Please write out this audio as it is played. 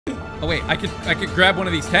Oh wait, I could grab one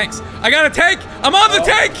of these tanks. I got a tank! I'm on the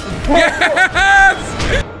tank!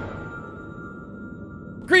 Yes!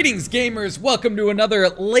 Greetings, gamers. Welcome to another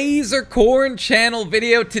Lasercorn channel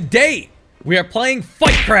video. Today, we are playing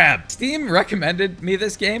Fight Crab. Steam recommended me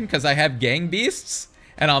this game because I have gang beasts.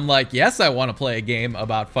 And I'm like, yes, I want to play a game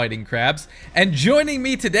about fighting crabs. And joining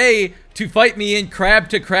me today to fight me in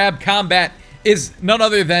crab-to-crab combat is none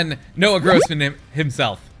other than Noah Grossman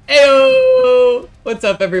himself. Heyo! What's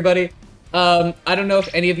up, everybody? I don't know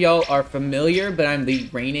if any of y'all are familiar, but I'm the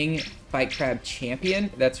reigning Fight Crab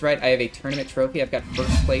champion. That's right, I have a tournament trophy. I've got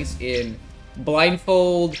first place in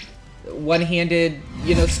blindfold, one-handed,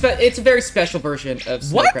 you know, it's a very special version of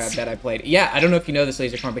Snow Crab that I played. Yeah, I don't know if you know this,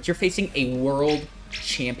 Lasercorn, but you're facing a world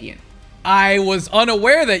champion. I was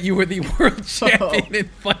unaware that you were the world champion in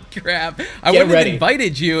Fight Crab. I would have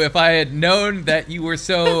invited you if I had known that you were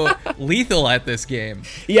so lethal at this game.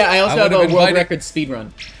 Yeah, I also have a world record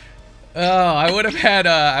speedrun. Oh, I would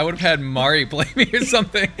have had Mari play me or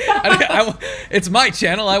something. It's my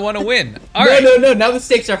channel. I want to win. All right. No. Now the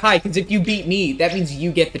stakes are high because if you beat me, that means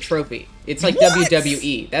you get the trophy. It's like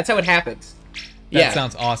WWE. That's how it happens. That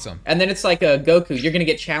sounds awesome. And then it's like a Goku. You're going to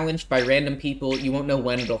get challenged by random people. You won't know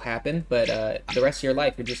when it'll happen, but the rest of your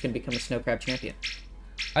life, you're just going to become a Snow Crab champion.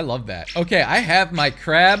 I love that. Okay, I have my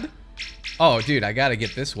crab. Oh, dude, I got to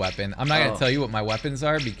get this weapon. I'm not going to tell you what my weapons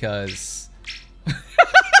are because...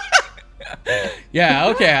 Yeah,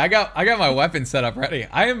 okay, I got my weapon set up ready.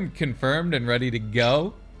 I am confirmed and ready to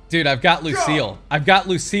go. Dude, I've got Lucille. I've got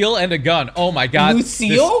Lucille and a gun. Oh my god.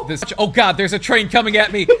 Lucille? Oh god, there's a train coming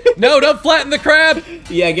at me. No, don't flatten the crab.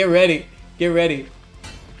 Yeah, get ready. Get ready.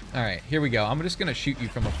 All right, here we go. I'm just gonna shoot you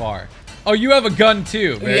from afar. Oh, you have a gun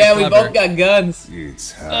too. Very clever. We both got guns.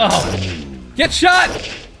 Oh, get shot.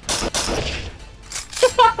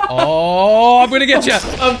 Oh, I'm gonna get you.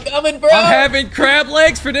 I'm coming, bro. I'm having crab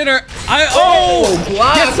legs for dinner.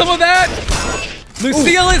 Get some of that.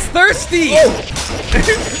 Lucille is thirsty.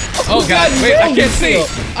 Oh god, wait, I can't see.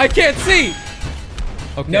 I can't see.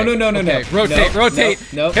 Okay. No. Okay.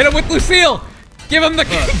 Rotate. No. Hit him with Lucille. Give him the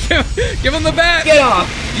give him the bat. Get off.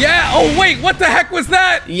 Yeah. Oh wait, what the heck was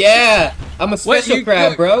that? Yeah, I'm a special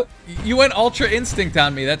crab, bro. You went Ultra Instinct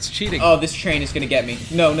on me. That's cheating. Oh, this train is gonna get me.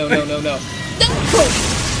 No.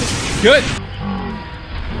 Good.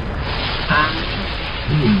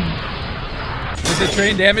 Did the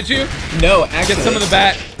train damage you? No, actually. Get some of the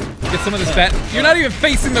bat. Get some of this bat. You're not even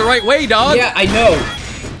facing the right way, dog. Yeah, I know.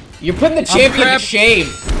 You're putting the champion to shame.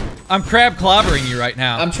 I'm crab clobbering you right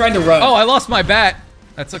now. I'm trying to run. Oh, I lost my bat.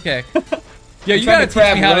 That's okay. Yeah, you gotta teach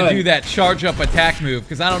me how to do that charge up attack move,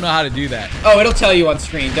 because I don't know how to do that. Oh, it'll tell you on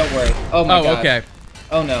screen. Don't worry. Oh my god. Okay.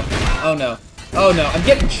 Oh no. Oh no. Oh no. I'm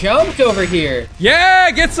getting jumped over here. Yeah,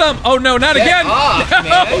 get some. Oh no, not again. Off,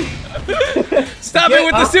 man. Stop it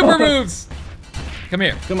with the super moves. Come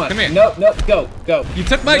here. Come on. Come here. No, go. You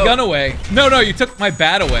took my gun away. No, you took my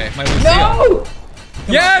bat away. My Lucille. No!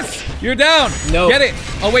 Yes! You're down. No. Get it.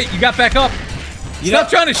 Oh, wait. You got back up. Stop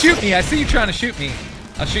trying to shoot me. I see you trying to shoot me.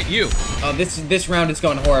 I'll shoot you. Oh, this round is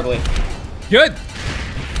going horribly. Good.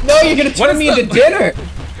 No, you're going to turn me into dinner.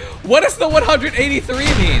 What does the 183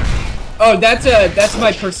 mean? Oh, that's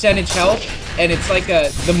my percentage health. And it's like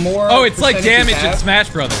the more... Oh, it's like damage in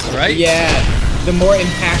Smash Brothers, right? Yeah. The more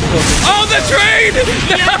impactful. Oh, the train!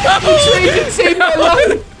 No! The train just saved my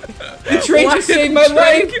life! The train just saved my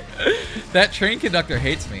life! That train conductor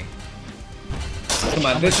hates me. Come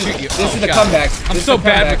on, this is the comeback. I'm so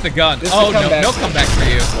bad with the gun. Oh, no comeback for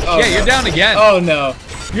you. Oh, yeah, you're down again. Oh, no.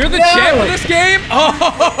 You're the champ of this game?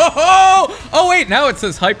 Oh, wait, now it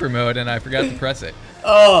says hyper mode, and I forgot to press it.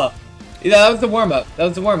 Oh, yeah, that was the warm-up. That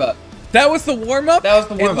was the warm-up? That was the warm-up?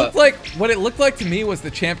 It looked like, what it looked like to me was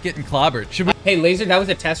the champ getting clobbered. Hey, Laser, that was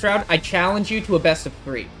a test round. I challenge you to a best of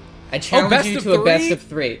 3. I challenge you to a best of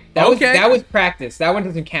 3. That was practice. That one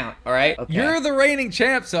doesn't count, all right? Okay. You're the reigning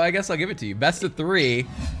champ, so I guess I'll give it to you. Best of 3.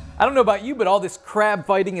 I don't know about you, but all this crab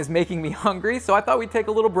fighting is making me hungry, so I thought we'd take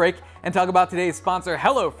a little break and talk about today's sponsor,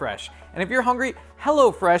 HelloFresh. And if you're hungry,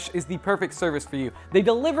 HelloFresh is the perfect service for you. They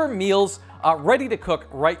deliver meals ready to cook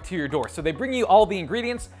right to your door. So they bring you all the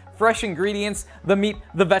ingredients, fresh ingredients, the meat,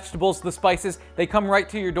 the vegetables, the spices. They come right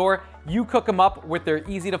to your door. You cook them up with their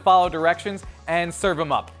easy to follow directions and serve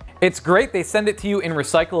them up. It's great. They send it to you in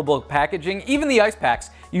recyclable packaging. Even the ice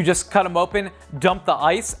packs, you just cut them open, dump the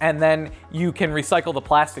ice, and then you can recycle the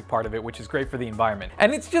plastic part of it, which is great for the environment.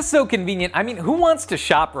 And it's just so convenient. I mean, who wants to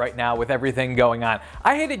shop right now with everything going on?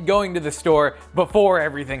 I hated going to the store before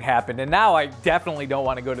everything happened, and now I definitely don't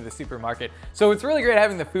want to go to the supermarket. So it's really great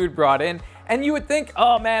having the food brought in. And you would think,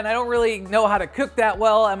 oh man, I don't really know how to cook that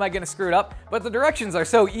well. Am I gonna screw it up? But the directions are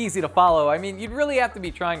so easy to follow. I mean, you'd really have to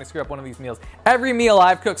be trying to screw up one of these meals. Every meal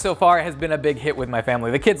I've cooked so far has been a big hit with my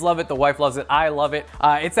family. The kids love it, the wife loves it, I love it.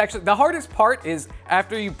 It's actually, the hardest part is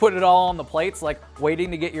after you put it all on the plates, like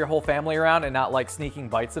waiting to get your whole family around and not like sneaking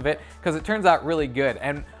bites of it, because it turns out really good.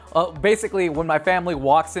 And basically, when my family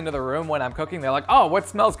walks into the room when I'm cooking, they're like, oh, what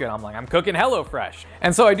smells good? I'm like, I'm cooking HelloFresh.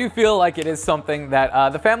 And so I do feel like it is something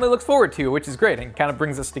that the family looks forward to, which is great and kind of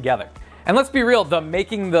brings us together. And let's be real,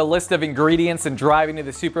 making the list of ingredients and driving to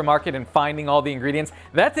the supermarket and finding all the ingredients,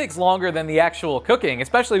 that takes longer than the actual cooking,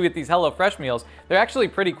 especially with these HelloFresh meals. They're actually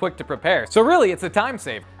pretty quick to prepare. So really, it's a time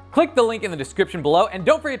save. Click the link in the description below, and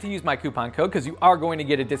don't forget to use my coupon code because you are going to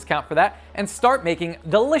get a discount for that, and start making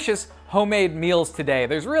delicious homemade meals today.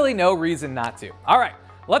 There's really no reason not to. All right,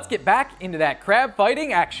 let's get back into that crab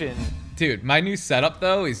fighting action. Dude, my new setup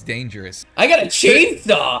though is dangerous. I got a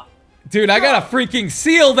chainsaw. Dude, I got a freaking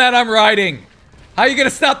seal that I'm riding. How you gonna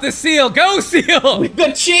stop this seal? Go, seal! With the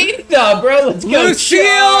chainsaw, bro. Let's go.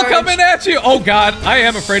 Lucille coming at you. Oh God, I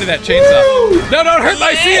am afraid of that chainsaw. Woo! No, don't hurt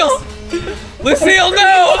my seal. Lucille,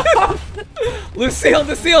 no! Lucille,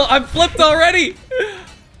 the seal, I'm flipped already.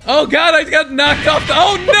 Oh God, I got knocked off the,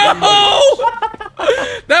 oh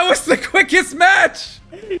no! That was the quickest match.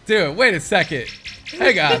 Dude, wait a second.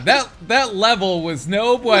 Hang on, that level was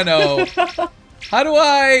no bueno. How do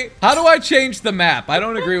I change the map? I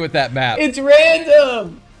don't agree with that map. It's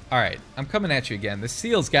random. All right, I'm coming at you again. The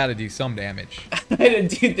seal's gotta do some damage.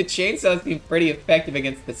 Dude, the chainsaw seems pretty effective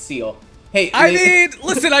against the seal. Hey, I mean,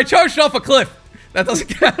 listen, I charged off a cliff. That doesn't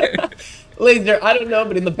count. Laser, I don't know,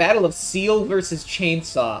 but in the battle of seal versus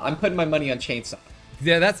chainsaw, I'm putting my money on chainsaw.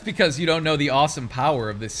 Yeah, that's because you don't know the awesome power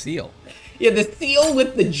of this seal. Yeah, the seal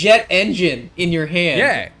with the jet engine in your hand.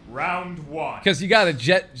 Yeah. Round one. Because you gotta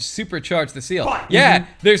jet supercharge the seal. Fight. Yeah,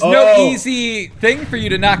 there's no easy thing for you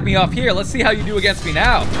to knock me off here. Let's see how you do against me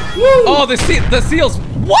now. Woo. Oh, the seal's,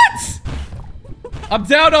 what? I'm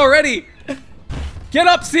down already. Get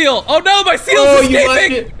up, seal. Oh no, my seal's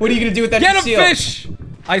escaping. What are you gonna do with that seal? Get him, fish.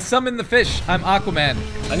 I summon the fish. I'm Aquaman.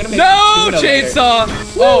 I'm gonna make no, chainsaw.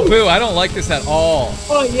 Oh, boo, I don't like this at all.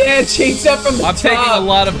 Oh yeah, chainsaw from the top. I'm taking a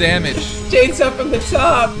lot of damage. Chainsaw from the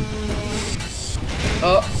top.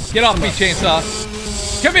 Oh. Get off me, chainsaw.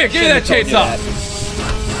 Come here, give me that chainsaw.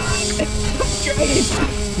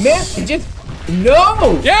 Man, just,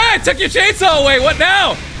 no. Yeah, I took your chainsaw away. What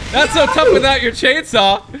now? Not so tough without your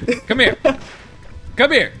chainsaw. Come here.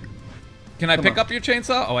 Come here. Can I pick up your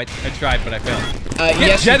chainsaw? Oh, I tried, but I failed. Get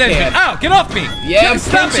yes, jet engine. Ow, get off me. Yeah, I'm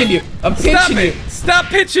pinching you. I'm pinching you. Stop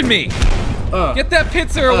pinching me. Get that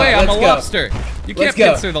pincer away. I'm a lobster. You can't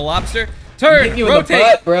pincer the lobster. Turn, rotate,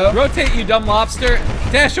 butt, bro. Rotate, you dumb lobster.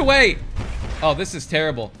 Dash away. Oh, this is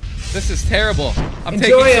terrible. This is terrible. I'm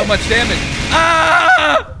taking so much damage.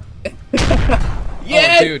 Ah!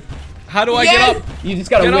 Yes! Oh, dude. How do I get up? You just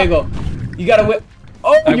gotta wiggle. You gotta wiggle.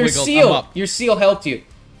 Oh, your seal. Your Your seal helped you.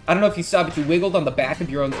 I don't know if you saw, but you wiggled on the back of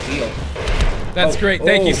your own seal. That's great.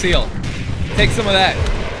 Thank you, seal. Take some of that.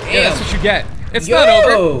 Damn. Yeah, that's what you get. It's not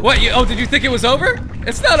over. What? Oh, did you think it was over?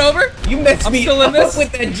 It's not over. You messed me still in this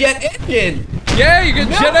with that jet engine. Yeah, you get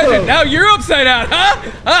jet engine. Now you're upside down,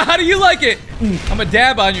 huh? How do you like it? I'm a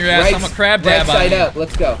dab on your ass. I'm a crab dab on you. Right side up.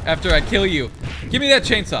 Let's go. After I kill you. Give me that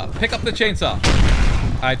chainsaw. Pick up the chainsaw.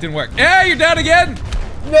 All right, didn't work. Yeah, you're down again.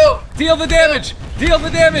 No. Deal the damage. Deal the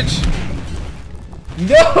damage.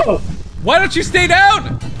 No. Why don't you stay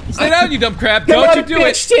down? Stay down, you dumb crab. Don't you do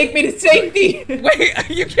it. Take me to safety. Wait,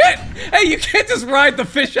 you can't. Hey, you can't just ride the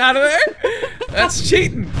fish out of there. That's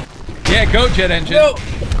cheating. Yeah, go jet engine. No.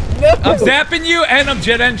 No. I'm zapping you and I'm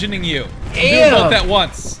jet engineing you. Damn. Do both at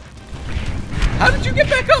once. How did you get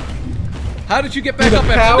back up? How did you get back up?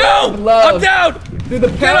 No! I'm down! Through the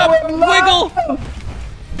Get up! Wiggle!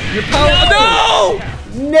 Your power.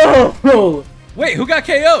 No! No! Wait, who got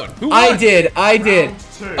KO'd? Who won? I did. I did.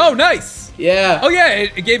 Oh, nice. Yeah. Oh, yeah,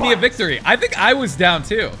 it gave me a victory. I think I was down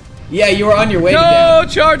too. Yeah, you were on your way to down. No,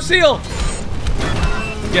 charge seal.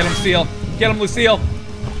 Get him, seal. Get him, Lucille.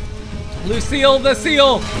 Lucille the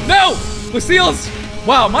seal. No! Lucille's.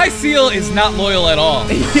 Wow, my seal is not loyal at all.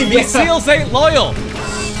 These seals ain't loyal.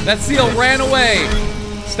 That seal ran away.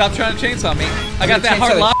 Stop trying to chainsaw me. I got that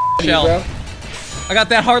hard lobster shell. I got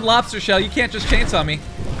that hard lobster shell. You can't just chainsaw me.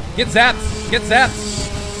 Get zapped. Get zapped.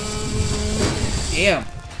 Damn.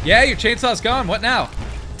 Yeah, your chainsaw's gone. What now?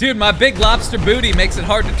 Dude, my big lobster booty makes it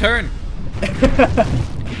hard to turn.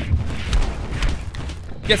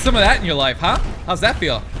 Get some of that in your life, huh? How's that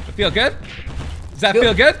feel? It feel good? Does that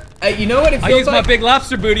feel good? You know what it feels I use like? my big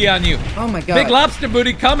lobster booty on you. Oh my god. Big lobster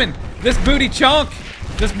booty coming. This booty chunk.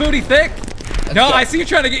 This booty thick. No, I see you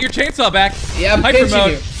trying to get your chainsaw back. Yeah, I'm hyper pinching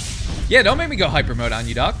mode. you. Yeah, don't make me go hyper mode on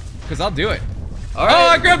you, dog. Because I'll do it. All right. Oh,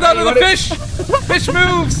 I grabbed onto the fish. wanna- Fish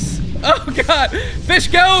moves. Oh god. Fish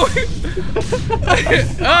go.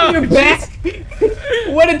 Oh, You're back.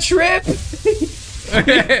 What a trip.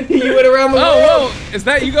 You went around the world. Oh, whoa. Is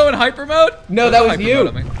that you going hyper mode? No, that was Hyper you. mode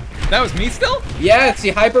on me. That was me still? Yeah, see,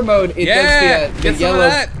 hyper mode, it Yeah, does the get some of yellow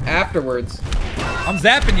that. afterwards. I'm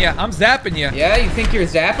zapping you. I'm zapping you. Yeah, you think you're a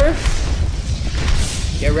zapper?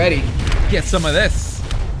 Get ready. Get some of this.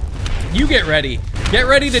 You get ready. Get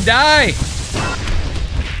ready to die.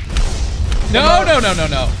 No, no, no, no,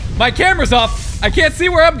 no. My camera's off. I can't see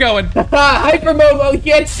where I'm going. Hyper mode while you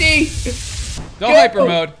can't see. Go Go. hyper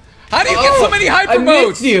mode. How do you get so many hyper I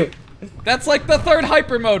modes? missed you. That's like the third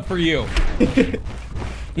hyper mode for you.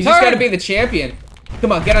 You just gotta be the champion.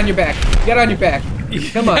 Come on, get on your back. Get on your back. Come You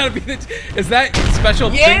on. gotta be is that special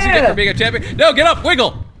things you get Yeah. for being a champion? No, get up.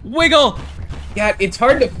 Wiggle. Wiggle. God, it's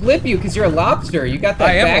hard to flip you because you're a lobster. You got that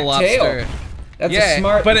I am back a lobster. tail. That's Yeah, a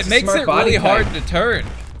smart. but that's it a makes smart it body really type. hard to turn.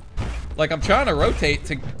 Like, I'm trying to rotate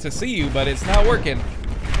to see you, but it's not working.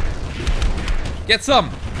 Get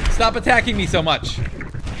some. Stop attacking me so much.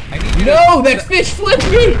 I need you No, that fish flipped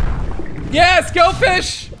me. Yes, go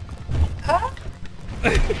fish!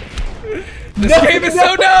 This No, game is no.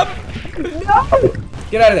 so dumb! No.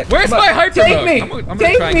 Get out of there. Where's Come on. my hyper Take mode? me. I'm gonna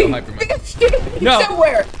Take try and me. go hyper mode. Fish, take me No.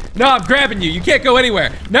 somewhere. No, I'm grabbing you. You can't go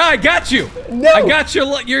anywhere. No, I got you. No. I got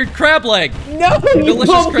your crab leg. No, you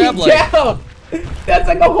delicious pulled crab me leg. down. That's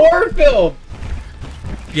like a horror film.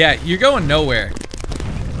 Yeah, you're going nowhere.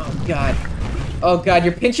 Oh god. Oh god,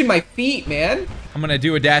 you're pinching my feet, man. I'm gonna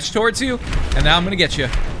do a dash towards you, and now I'm gonna get you.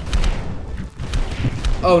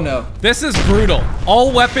 Oh no. This is brutal.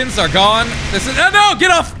 All weapons are gone. This is no,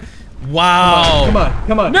 get off! Wow. Come on,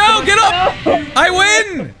 come on. No, come on. get up! No. I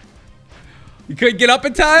win! You couldn't get up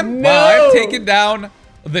in time? No. Wow, I've taken down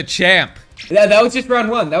the champ. That was just round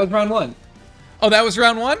one. That was round one. Oh, that was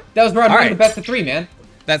round one? That was round All one, right. the best of three, man.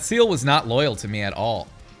 That seal was not loyal to me at all.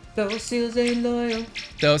 Those seals ain't loyal.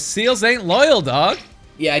 Those seals ain't loyal, dog.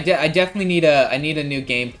 Yeah, I definitely need a new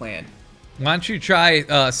game plan. Why don't you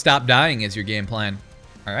try stop dying as your game plan?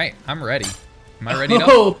 All right, I'm ready. Am I ready?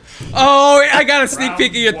 Oh, Oh, I got a sneak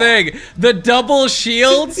peek of your thing. The double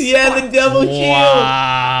shields? yeah, the double shield.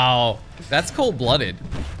 Wow. That's cold-blooded.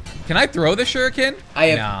 Can I throw the shuriken? I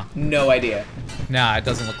have no idea. Nah, it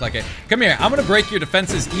doesn't look like it. Come here, I'm gonna break your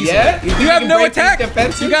defenses easily. Yeah? You think You you have can no break these attack.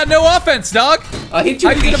 defenses? You got no offense, dog. I'll hit you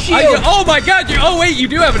with these I shields. oh my god, oh wait, you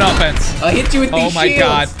do have an offense. I'll hit you with these Oh my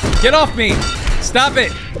shields. god. Get off me. Stop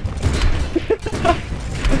it.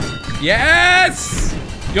 Yes!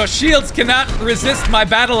 Your shields cannot resist my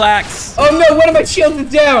battle axe. Oh no, one of my shields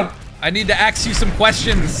is down. I need to ask you some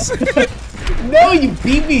questions. No, you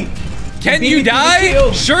beat me. Can Beat you me to the die?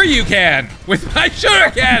 shield. Sure you can. With my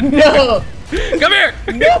shuriken. No. Come here.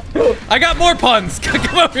 No. I got more puns.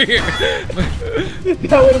 Come over here.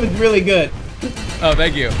 That one was really good. Oh,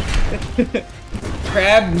 thank you.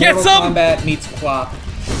 Crab Get Mortal some. Kombat meets Plop.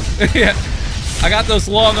 Yeah. I got those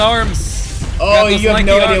long arms. Oh, Got those you have lanky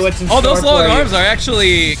no idea arms. what's in Oh, those store long for you. arms are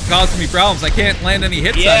actually causing me problems. I can't land any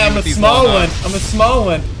hits on Yeah, you I'm a with these small long one. arms. I'm a small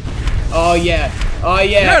one. Oh yeah. Oh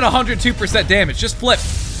You're yeah. at 102% damage. Just flip.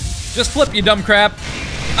 Just flip, you dumb crab.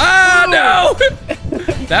 Ah, no!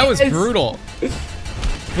 That was Yes. brutal.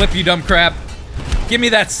 Flip, you dumb crab. Give me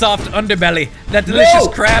that soft underbelly. That delicious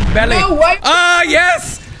No. crab belly. No, what? Ah,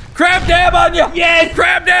 yes! Crab dab on you! Yes.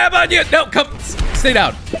 Crab dab on you! No, come. Stay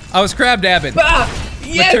down. I was crab dabbing. Ah, I'm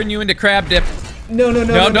gonna yes. turn you into crab dip. No, no,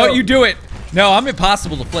 no, No, no, don't you do it. No, I'm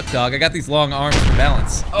impossible to flip, dog. I got these long arms for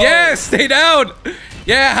balance. Oh. Yeah, stay down.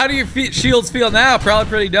 Yeah, how do your shields feel now? Probably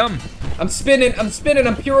pretty dumb. I'm spinning, I'm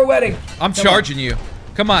pirouetting. I'm Come charging you.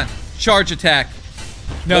 Come on, charge attack.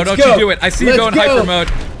 No, Let's don't go. you do it. I see you Let's going go. hyper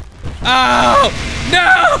mode. Oh,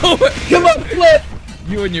 no! Come on, flip.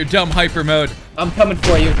 You and your dumb hyper mode. I'm coming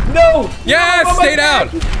for you. No. Yes, No, I'm on stay my down.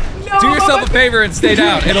 back. No, Do I'm on yourself my a favor and stay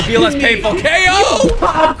down. It'll be less painful.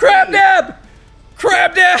 KO! Crab dab!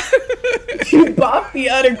 Crab dab! You bopped the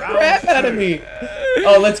utter crap out of me.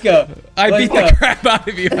 Oh, let's go. I Let's beat go. the crap out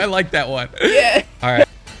of you. I like that one. Yeah. All right.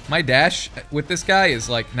 My dash with this guy is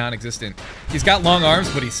like non-existent. He's got long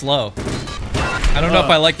arms, but he's slow. I don't know if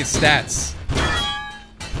I like his stats.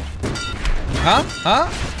 Huh? Huh?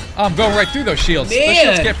 Oh, I'm going right through those shields. Those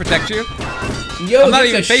shields Man. can't protect you. Yo, I'm not that's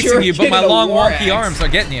even a facing you, but my shuriken long, war wonky axe. arms are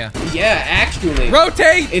getting you. Yeah, actually.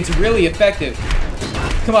 Rotate! It's really effective.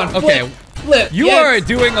 Come on, flip. Okay. Flip. You yes. are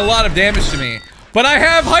doing a lot of damage to me. But I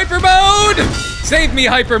have hyper mode! Save me,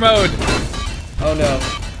 hyper mode. Oh no.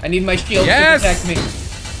 I need my shield to protect me.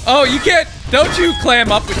 Oh, you can't. Don't you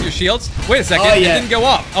clam up with your shields? Wait a second. Oh, yeah. It didn't go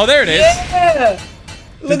off. Oh, there it is. Yeah!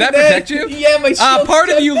 Did that protect you? Yeah, my shield. Part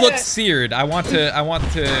of you back. looks seared. I want to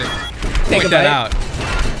Take point a that bite. out.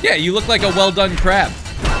 Yeah, you look like a well done crab.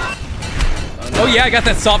 Oh yeah, I got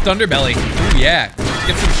that soft underbelly. Ooh, yeah.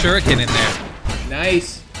 Get some shuriken in there.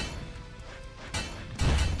 Nice.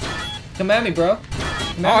 Come at me, bro. Come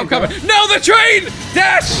at Oh, me, I'm coming. bro. No, the train!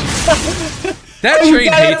 Dash! That Oh, you train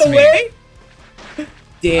got out of hates the me. way?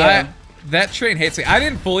 Damn. That train hates me. I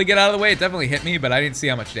didn't fully get out of the way. It definitely hit me, but I didn't see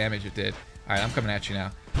how much damage it did. All right, I'm coming at you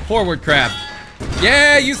now. Forward crab.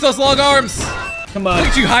 Yeah, use those long arms. Come on. Look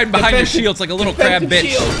at you hiding behind your Defensive- shields like a little crab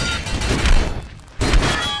defensive bitch. shield.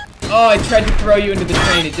 Oh, I tried to throw you into the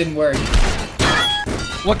train. It didn't work.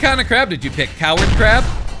 What kind of crab did you pick? Coward crab?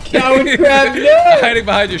 Coward crab, no! Hiding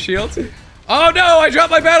behind your shields? Oh no, I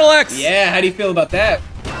dropped my battle axe! Yeah, how do you feel about that?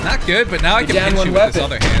 Not good, but now I can down pinch one you with this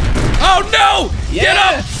weapon. other hand. Oh no! Yeah. Get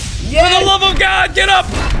up! Yeah. For the love of God, get up!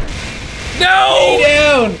 No! Stay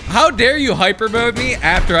down! How dare you hyper mode me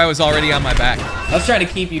after I was already on my back? I was trying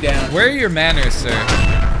to keep you down. Where are your manners, sir?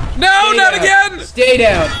 No, Stay not down. again! Stay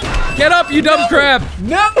down! Get up, you dumb No. crab!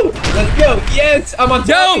 No! Let's go! Yes! I'm on top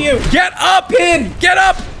No! of you! Get up! Pin! Get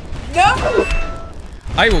up! No!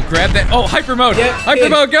 I will grab that. Oh, hyper mode! Yep, Hyper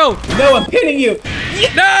pin. mode, go! No, I'm pinning you!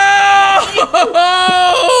 No!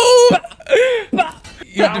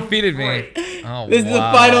 You defeated me. Oh, This is the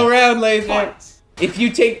wow. final round, Laser. If you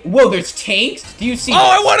take... Whoa, there's tanks? Do you see Oh,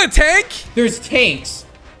 I this? want a tank! There's tanks.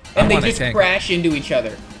 And I they want a just tank. crash into each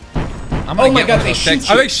other. I'm Oh gonna my get God, one of they those shoot tanks.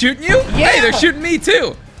 you. Are they shooting you? Yeah. Hey, they're shooting me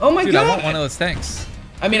too. Oh my Dude, God. I want one of those tanks.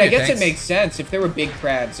 I mean, Come I here, guess tanks. it makes sense. If there were big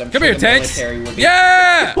crabs, I'm Come sure here, the tanks. military would be...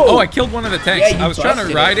 Yeah! Whoa. Oh, I killed one of the tanks. Yeah, you I was trying to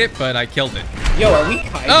busted ride it. it, but I killed it. Yo, are we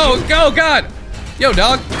kaiju? Oh, God! Yo,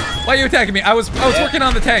 dog. Why are you attacking me? I was Yeah. working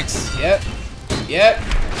on the tanks. Yep. Yep.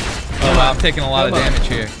 Oh, wow, I'm taking a lot of Come on. damage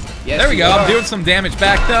here. Yes, There we you go. I'm are. doing some damage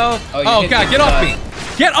back, though. Oh, you Oh, hit God, me. get off me.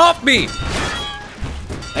 Get off me!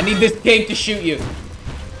 I need this tank to shoot you.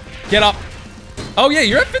 Get up. Oh, yeah,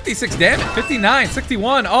 you're at 56 damage. 59,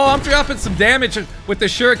 61. Oh, I'm dropping some damage with the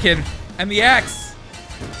shuriken and the axe.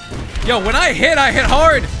 Yo, when I hit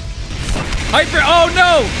hard. Hyper. Oh,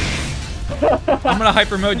 no. I'm going to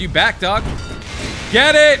hyper mode you back, dog.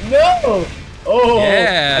 Get it. No! Oh,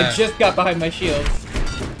 Yeah. I just got behind my shield.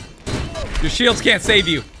 Your shields can't save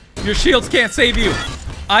you. Your shields can't save you.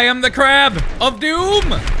 I am the crab of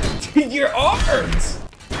doom. Your arms!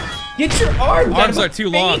 Get your arms! Arms out are of too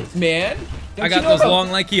my long. face, man. Don't I you got know those about-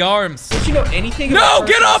 long, lanky arms. Don't you know anything No, about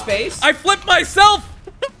get personal up! space? I flipped myself!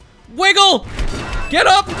 Wiggle! Get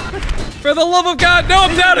up! For the love of God, no,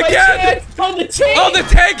 I'm down My again! chance. Oh, the tank! Oh, the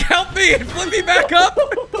tank, help me! Flip me back up!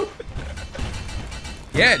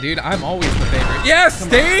 Yeah, dude, I'm always the favorite. Yes,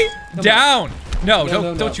 stay Come down! No, No,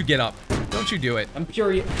 no, don't no. you get up. Don't you do it. I'm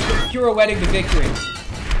pirouetting the victory.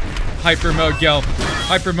 Hyper mode, go.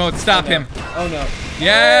 Hyper mode, stop him. Oh no.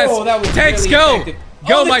 Yes! Oh, that was Tanks, really go! effective.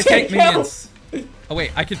 Go, Oh, the my tank helped. minions! Oh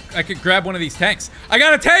wait, I could grab one of these tanks. I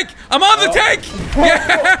got a tank! I'm on the Oh. tank!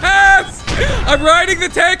 Yes! I'm riding the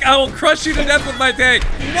tank! I will crush you to death with my tank!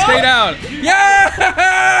 No. Stay down!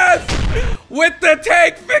 Yes! With the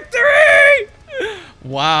tank victory!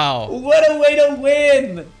 Wow. What a way to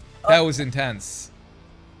win! That was intense.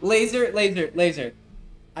 Laser.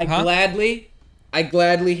 I Huh?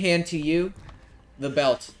 gladly hand to you the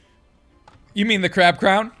belt. You mean the crab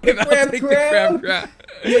crown? I'll crab take crown? the crab crown.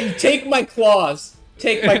 Yeah, you take my claws.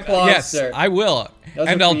 Take my claws, Yes, sir. I will. Those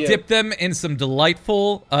And are I'll for you. dip them in some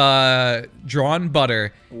delightful drawn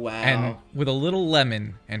butter. Wow. And with a little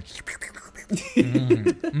lemon and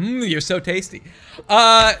you're so tasty.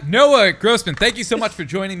 Noah Grossman, thank you so much for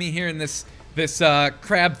joining me here in this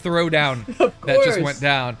crab throwdown that just course. went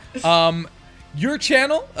down. Your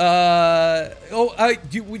channel, well,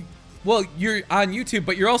 you're on YouTube,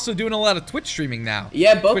 but you're also doing a lot of Twitch streaming now.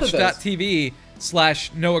 Yeah, both of those.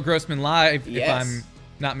 Twitch.tv/Noah Grossman Live, if Yes. I'm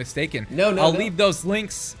not mistaken. No, I'll no. leave those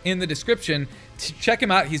links in the description. Check him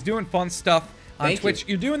out. He's doing fun stuff on Thank Twitch. you.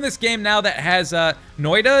 You're doing this game now that has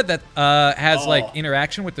Noida that has like Oh.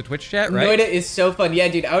 interaction with the Twitch chat, right? Noida is so fun. Yeah,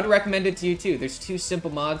 dude, I would recommend it to you too. There's 2 simple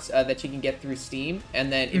mods that you can get through Steam,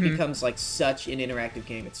 and then it becomes like such an interactive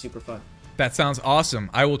game. It's super fun. That sounds awesome.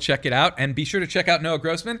 I will check it out, and be sure to check out Noah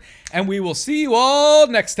Grossman, and we will see you all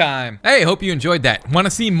next time. Hey, hope you enjoyed that. Want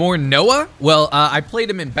to see more Noah? Well, I played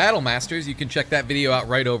him in Battle Masters. You can check that video out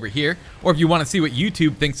right over here. Or if you want to see what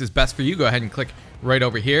YouTube thinks is best for you, go ahead and click right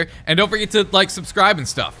over here. And don't forget to like, subscribe, and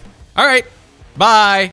stuff. All right, bye.